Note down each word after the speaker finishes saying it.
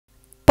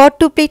Pot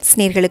to Plates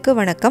நேயர்களுக்கு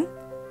வணக்கம்.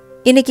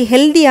 இன்னைக்கு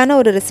ஹெல்தியான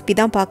ஒரு ரெசிபி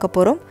தான் பார்க்க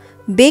போறோம்.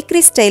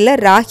 பேக்கரி ஸ்டைல்ல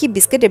ராகி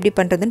பிஸ்கட் எப்படி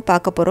பண்றதுன்னு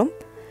பார்க்க போறோம்.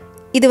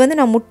 இது வந்து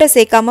நான் முட்டை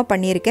சேர்க்காம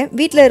பண்ணியிருக்கேன்.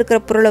 வீட்ல இருக்கிற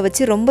பொருளை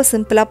வச்சு ரொம்ப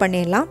சிம்பிளா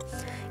பண்ணிடலாம்.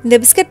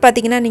 இந்த பிஸ்கட்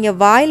பாத்தீங்கன்னா நீங்க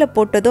வாயில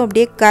போட்டதும்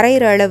அப்படியே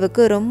கரையிற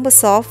அளவுக்கு ரொம்ப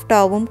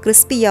சாஃப்ட்டாவும்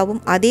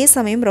கிறிஸ்பியாவும் அதே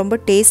சமயம்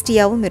ரொம்ப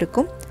டேஸ்டியாவும்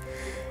இருக்கும்.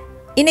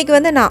 இன்னைக்கு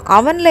வந்து நான்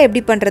அவன்ல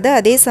எப்படி பண்றது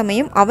அதே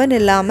சமயம் அவன்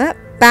இல்லாம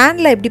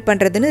பேன்ல எப்படி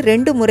பண்றதுன்னு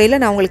ரெண்டு முறையில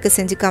நான் உங்களுக்கு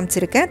செஞ்சு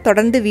காமிச்சிருக்கேன்.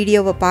 தொடர்ந்து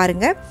வீடியோவை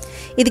பாருங்க.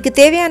 இதுக்கு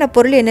தேவையான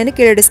பொருள் என்னன்னு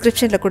கீழ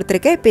டிஸ்கிரிப்ஷன்ல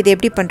கொடுத்திருக்கேன். இப்போ இது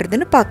எப்படி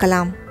பண்றதுன்னு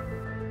பார்க்கலாம்.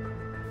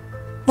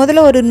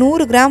 முதல்ல ஒரு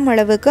 100 கிராம்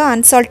அளவுக்கு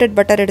unsalted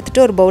பட்டர்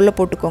எடுத்துட்டு ஒரு பவுல்ல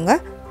போட்டுக்கோங்க.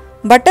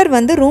 பட்டர்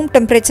வந்து ரூம்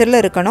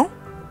டெம்பரேச்சர்ல இருக்கணும்.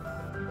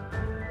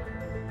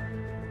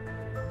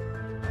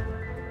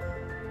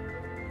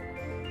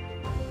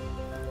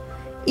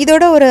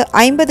 இதோட ஒரு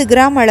 50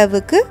 கிராம்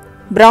அளவுக்கு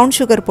பிரவுன்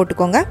சுகர்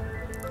போட்டுக்கோங்க.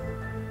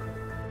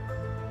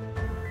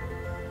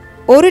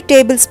 1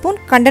 டேபிள்ஸ்பூன்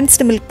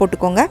condensed milk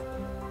போட்டுக்கோங்க.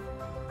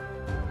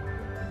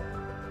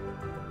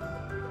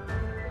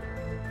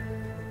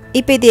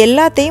 இப்போ இது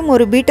எல்லாத்தையும்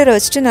ஒரு பீட்டரை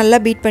வச்சுட்டு நல்லா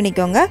பீட்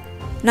பண்ணிக்கோங்க.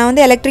 நான்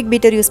வந்து எலக்ட்ரிக்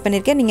பீட்டர் யூஸ்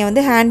பண்ணியிருக்கேன். நீங்கள்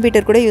வந்து ஹேண்ட்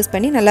பீட்டர் கூட யூஸ்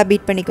பண்ணி நல்லா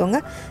பீட் பண்ணிக்கோங்க.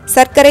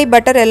 சர்க்கரை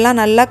பட்டர் எல்லாம்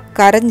நல்லா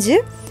கரைஞ்சி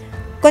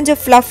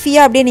கொஞ்சம்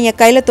ஃப்ளஃபியாக அப்படியே நீங்கள்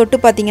கையில் தொட்டு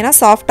பார்த்தீங்கன்னா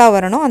சாஃப்டாக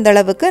வரணும். அந்த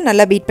அளவுக்கு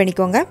நல்லா பீட்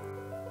பண்ணிக்கோங்க.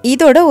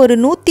 இதோட ஒரு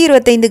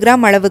 125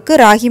 கிராம் அளவுக்கு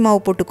ராகி மாவு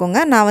போட்டுக்கோங்க.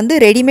 நான் வந்து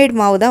ரெடிமேட்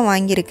மாவு தான்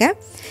வாங்கியிருக்கேன்.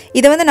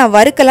 இதை வந்து நான்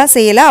வறுக்கலாம்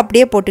செய்யலை,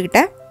 அப்படியே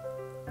போட்டுக்கிட்டேன்.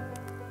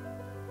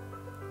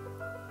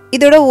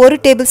 இதோட 1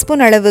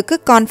 டேபிள்ஸ்பூன் அளவுக்கு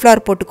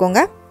கார்ன்ஃப்ளவர்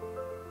போட்டுக்கோங்க.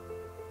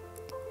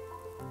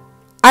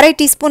 1/2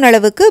 டீஸ்பூன்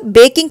அளவுக்கு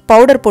பேக்கிங்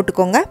பவுடர்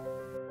போட்டுக்கோங்க.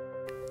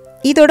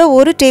 இதோட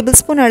 1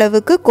 டேபிள்ஸ்பூன்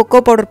அளவுக்கு கொக்கோ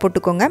பவுடர்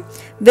போட்டுக்கோங்க.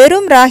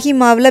 வெறும் ராகி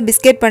மாவில்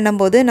பிஸ்கெட்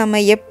பண்ணும்போது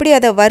நம்ம எப்படி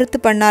அதை வறுத்து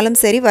பண்ணாலும்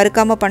சரி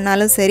வறுக்காமல்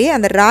பண்ணாலும் சரி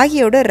அந்த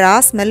ராகியோட ரா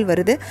ஸ்மெல்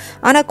வருது.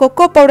 ஆனால்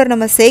கொக்கோ பவுடர்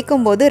நம்ம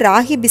சேர்க்கும் போது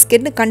ராகி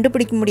பிஸ்கெட்னு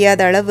கண்டுபிடிக்க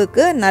முடியாத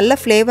அளவுக்கு நல்ல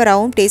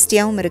ஃப்ளேவராகவும்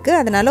டேஸ்டியாகவும் இருக்குது.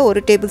 அதனால்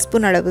 1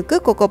 டேபிள்ஸ்பூன் அளவுக்கு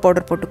கொக்கோ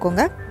பவுடர்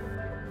போட்டுக்கோங்க.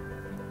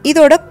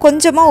 இதோட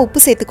கொஞ்சமாக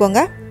உப்பு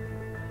சேர்த்துக்கோங்க.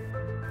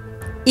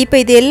 இப்போ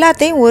இது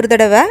எல்லாத்தையும் ஒரு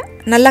தடவை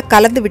நல்லா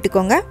கலந்து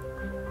விட்டுக்கோங்க.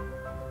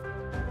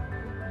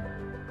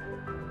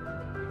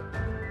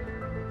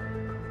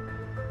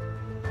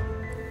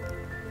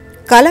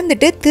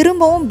 கலந்துட்டு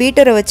திரும்பவும்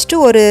பீட்டரை வச்சுட்டு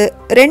ஒரு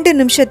 2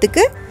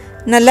 நிமிஷத்துக்கு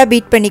நல்லா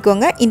பீட்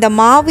பண்ணிக்கோங்க. இந்த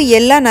மாவு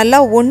எல்லாம் நல்லா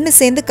ஒன்று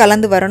சேர்ந்து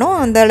கலந்து வரணும்,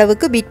 அந்த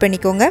அளவுக்கு பீட்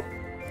பண்ணிக்கோங்க.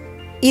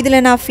 இதில்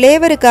நான்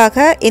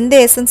ஃப்ளேவருக்காக எந்த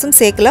எசன்ஸும்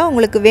சேர்க்கல.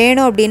 உங்களுக்கு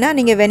வேணும் அப்படின்னா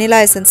நீங்கள்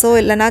வெனிலா எசன்ஸோ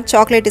இல்லைனா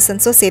சாக்லேட்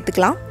எசன்ஸோ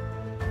சேர்த்துக்கலாம்.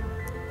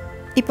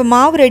 இப்போ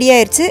மாவு ரெடி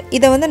ஆயிடுச்சு.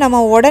 இதை வந்து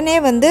நம்ம உடனே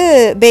வந்து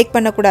பேக்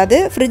பண்ணக்கூடாது.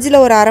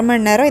 ஃப்ரிட்ஜில் ஒரு 1/2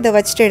 மணி நேரம் இதை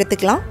வச்சுட்டு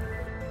எடுத்துக்கலாம்.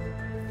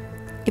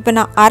 இப்போ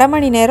நான் 1/2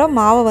 மணி நேரம்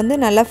மாவை வந்து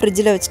நல்லா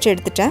ஃப்ரிட்ஜில் வச்சுட்டு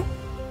எடுத்துட்டேன்.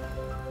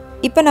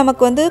 இப்போ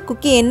நமக்கு வந்து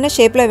குக்கி என்ன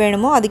ஷேப்பில்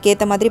வேணுமோ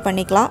அதுக்கேற்ற மாதிரி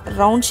பண்ணிக்கலாம்.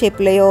 ரவுண்ட்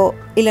ஷேப்லேயோ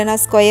இல்லைனா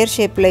ஸ்கொயர்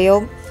ஷேப்லேயோ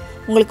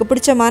உங்களுக்கு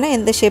பிடிச்சமான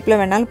எந்த ஷேப்பில்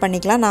வேணாலும்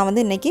பண்ணிக்கலாம். நான்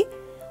வந்து இன்றைக்கி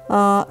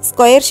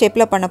ஸ்கொயர்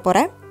ஷேப்பில் பண்ண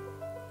போகிறேன்.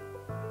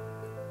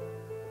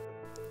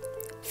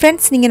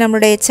 ஃப்ரெண்ட்ஸ், நீங்கள்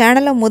நம்மளுடைய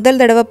சேனலை முதல்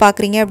தடவை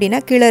பார்க்குறீங்க அப்படின்னா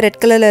கீழே ரெட்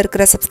கலரில்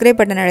இருக்கிற சப்ஸ்கிரைப்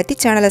பட்டன் அழுத்தி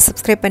சேனலை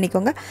சப்ஸ்கிரைப்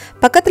பண்ணிக்கோங்க.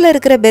 பக்கத்தில்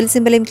இருக்கிற பெல்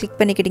சிம்பலையும் கிளிக்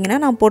பண்ணிக்கிட்டிங்கன்னா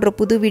நான் போடுற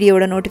புது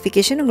வீடியோட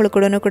நோட்டிஃபிகேஷன் உங்களுக்கு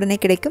உடனுக்குடனே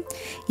கிடைக்கும்.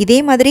 இதே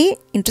மாதிரி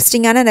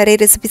இன்ட்ரெஸ்டிங்கான நிறைய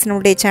ரெசிபிஸ்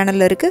நம்மளுடைய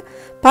சேனலில் இருக்குது.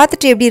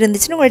 பார்த்துட்டு எப்படி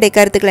இருந்துச்சுன்னு உங்களுடைய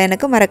கருத்துக்களை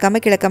எனக்கு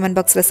மறக்காமல் கீழே கமெண்ட்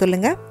பாக்ஸில்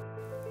சொல்லுங்கள்.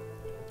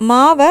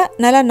 மாவை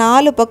நல்லா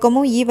 4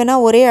 பக்கமும்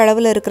ஈவனாக ஒரே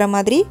அளவில் இருக்கிற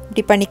மாதிரி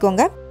இப்படி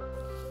பண்ணிக்கோங்க.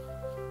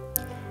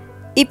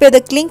 இப்போ இதை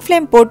கிளிங்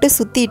ஃப்ளேம் போட்டு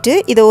சுற்றிட்டு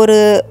இதை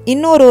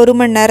இன்னொரு 1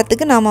 மணி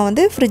நேரத்துக்கு நாம்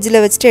வந்து ஃப்ரிட்ஜில்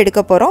வச்சுட்டு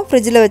எடுக்க போகிறோம்.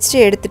 ஃப்ரிட்ஜில் வச்சுட்டு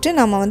எடுத்துகிட்டு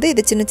நம்ம வந்து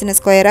இதை சின்ன சின்ன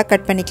ஸ்கொயராக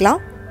கட் பண்ணிக்கலாம்.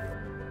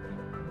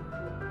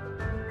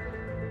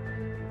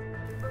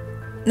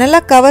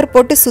 நல்லா கவர்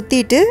போட்டு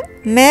சுற்றிட்டு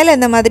மேலே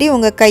இந்த மாதிரி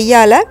உங்கள்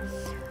கையால்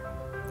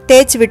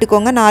தேய்ச்சி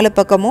விட்டுக்கோங்க 4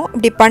 பக்கமும்.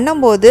 இப்படி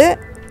பண்ணும்போது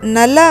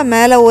நல்லா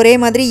மேலே ஒரே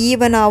மாதிரி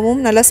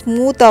ஈவனாகவும் நல்லா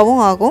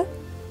ஸ்மூத்தாகவும் ஆகும்.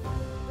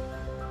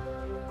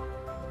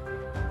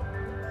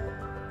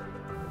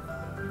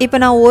 இப்போ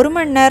நான் 1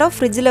 மணி நேரம்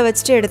ஃப்ரிட்ஜில்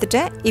வச்சுட்டு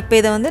எடுத்துட்டேன். இப்போ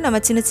இதை வந்து நம்ம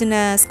சின்ன சின்ன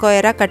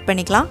ஸ்கொயராக கட்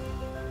பண்ணிக்கலாம்.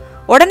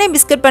 உடனே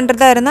பிஸ்கட்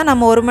பண்ணுறதா இருந்தால்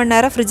நம்ம 1 மணி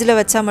நேரம் ஃப்ரிட்ஜில்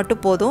வச்சா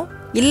மட்டும் போதும்.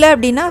 இல்லை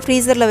அப்படின்னா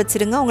ஃப்ரீசரில்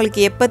வச்சுருங்க. உங்களுக்கு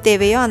எப்போ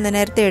தேவையோ அந்த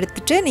நேரத்தை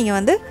எடுத்துகிட்டு நீங்கள்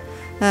வந்து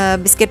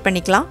பிஸ்கட்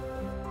பண்ணிக்கலாம்.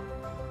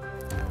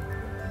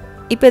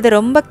 இப்போ இதை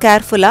ரொம்ப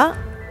கேர்ஃபுல்லாக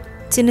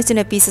சின்ன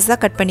சின்ன பீசஸாக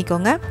கட்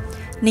பண்ணிக்கோங்க.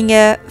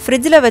 நீங்கள்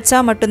ஃப்ரிட்ஜில் வச்சா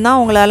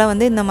மட்டும்தான் உங்களால்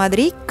வந்து இந்த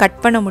மாதிரி கட்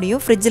பண்ண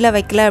முடியும். ஃப்ரிட்ஜில்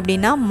வைக்கல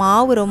அப்படின்னா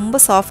மாவு ரொம்ப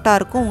சாஃப்டாக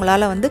இருக்கும்,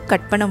 உங்களால் வந்து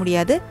கட் பண்ண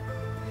முடியாது.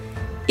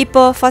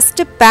 இப்போ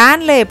ஃபஸ்ட்டு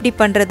பேனில் எப்படி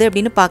பண்ணுறது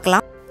அப்படின்னு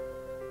பார்க்கலாம்.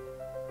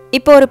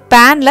 இப்போ ஒரு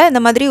பேனில் இந்த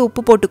மாதிரி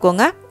உப்பு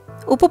போட்டுக்கோங்க.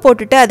 உப்பு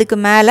போட்டுட்டு அதுக்கு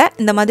மேலே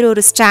இந்த மாதிரி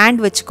ஒரு ஸ்டாண்ட்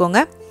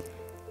வச்சுக்கோங்க.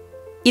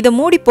 இதை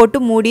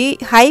மூடி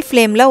ஹை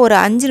ஃப்ளேமில் ஒரு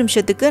 5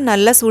 நிமிஷத்துக்கு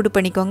நல்லா சூடு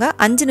பண்ணிக்கோங்க.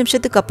 5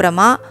 நிமிஷத்துக்கு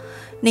அப்புறமா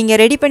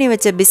நீங்கள் ரெடி பண்ணி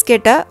வச்ச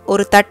பிஸ்கெட்டை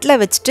ஒரு தட்டில்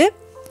வச்சுட்டு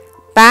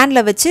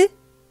பேனில் வச்சு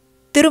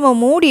திரும்ப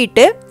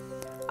மூடிட்டு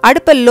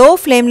அடுப்பை லோ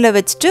ஃப்ளேமில்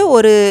வச்சுட்டு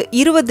ஒரு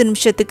 20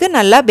 நிமிஷத்துக்கு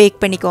நல்லா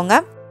பேக் பண்ணிக்கோங்க.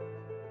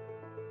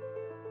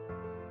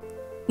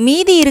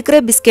 மீதி இருக்கிற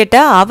பிஸ்கெட்டை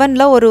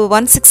அவனில் ஒரு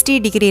 160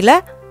 டிகிரியில்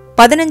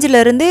 15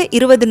 லிருந்து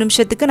 20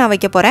 நிமிஷத்துக்கு நான்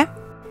வைக்க போகிறேன்.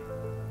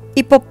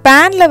 இப்போ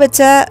பேனில் வச்ச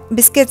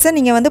பிஸ்கெட்ஸை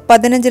நீங்கள் வந்து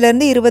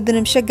 15லேருந்து 20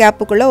 நிமிஷம்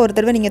கேப்புக்குள்ளே ஒரு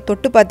தடவை நீங்கள்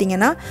தொட்டு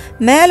பார்த்தீங்கன்னா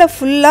மேலே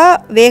ஃபுல்லாக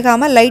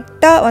வேகாமல்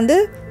லைட்டாக வந்து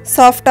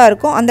சாஃப்டாக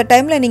இருக்கும். அந்த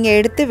டைமில் நீங்கள்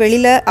எடுத்து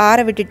வெளியில் ஆற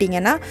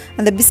விட்டுட்டிங்கன்னா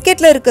அந்த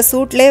பிஸ்கெட்டில் இருக்க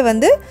சூட்லேயே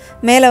வந்து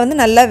மேலே வந்து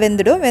நல்லா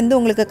வெந்துடும். வெந்து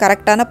உங்களுக்கு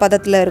கரெக்டான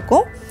பதத்தில்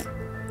இருக்கும்.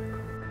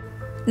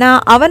 நான்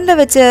அவனில்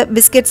வச்ச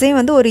பிஸ்கெட்ஸையும்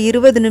வந்து ஒரு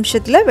 20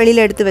 நிமிஷத்தில்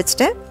வெளியில் எடுத்து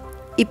வச்சிட்டேன்.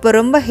 இப்போ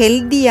ரொம்ப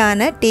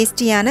ஹெல்த்தியான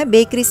டேஸ்டியான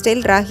பேக்கரி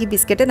ஸ்டைல் ராகி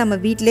பிஸ்கெட்டை நம்ம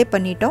வீட்டிலே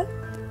பண்ணிட்டோம்.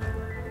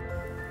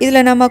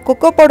 இதில் நம்ம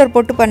கொக்கோ பவுடர்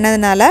போட்டு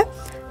பண்ணதுனால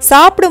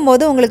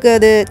சாப்பிடும்போது உங்களுக்கு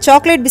அது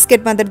சாக்லேட்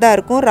பிஸ்கெட் மாதிரி தான்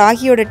இருக்கும்.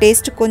 ராகியோட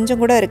டேஸ்ட்டு கொஞ்சம்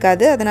கூட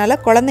இருக்காது. அதனால்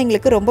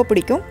குழந்தைங்களுக்கு ரொம்ப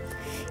பிடிக்கும்.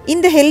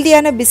 இந்த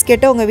ஹெல்த்தியான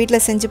பிஸ்கெட்டை உங்கள்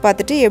வீட்டில் செஞ்சு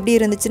பார்த்துட்டு எப்படி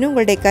இருந்துச்சுன்னு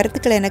உங்களுடைய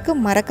கருத்துக்களை எனக்கு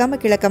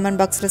மறக்காமல் கீழே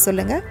கமெண்ட் பாக்ஸில்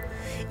சொல்லுங்கள்.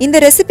 இந்த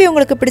ரெசிபி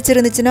உங்களுக்கு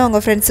பிடிச்சிருந்துச்சுன்னா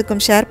உங்கள்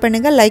ஃப்ரெண்ட்ஸுக்கும் ஷேர்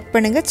பண்ணுங்கள், லைக்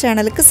பண்ணுங்கள்,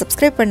 சேனலுக்கு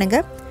சப்ஸ்கிரைப்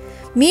பண்ணுங்கள்.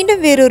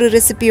 மீண்டும் வேறொரு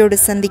ரெசிபியோடு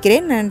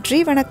சந்திக்கிறேன். நன்றி,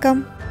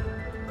 வணக்கம்.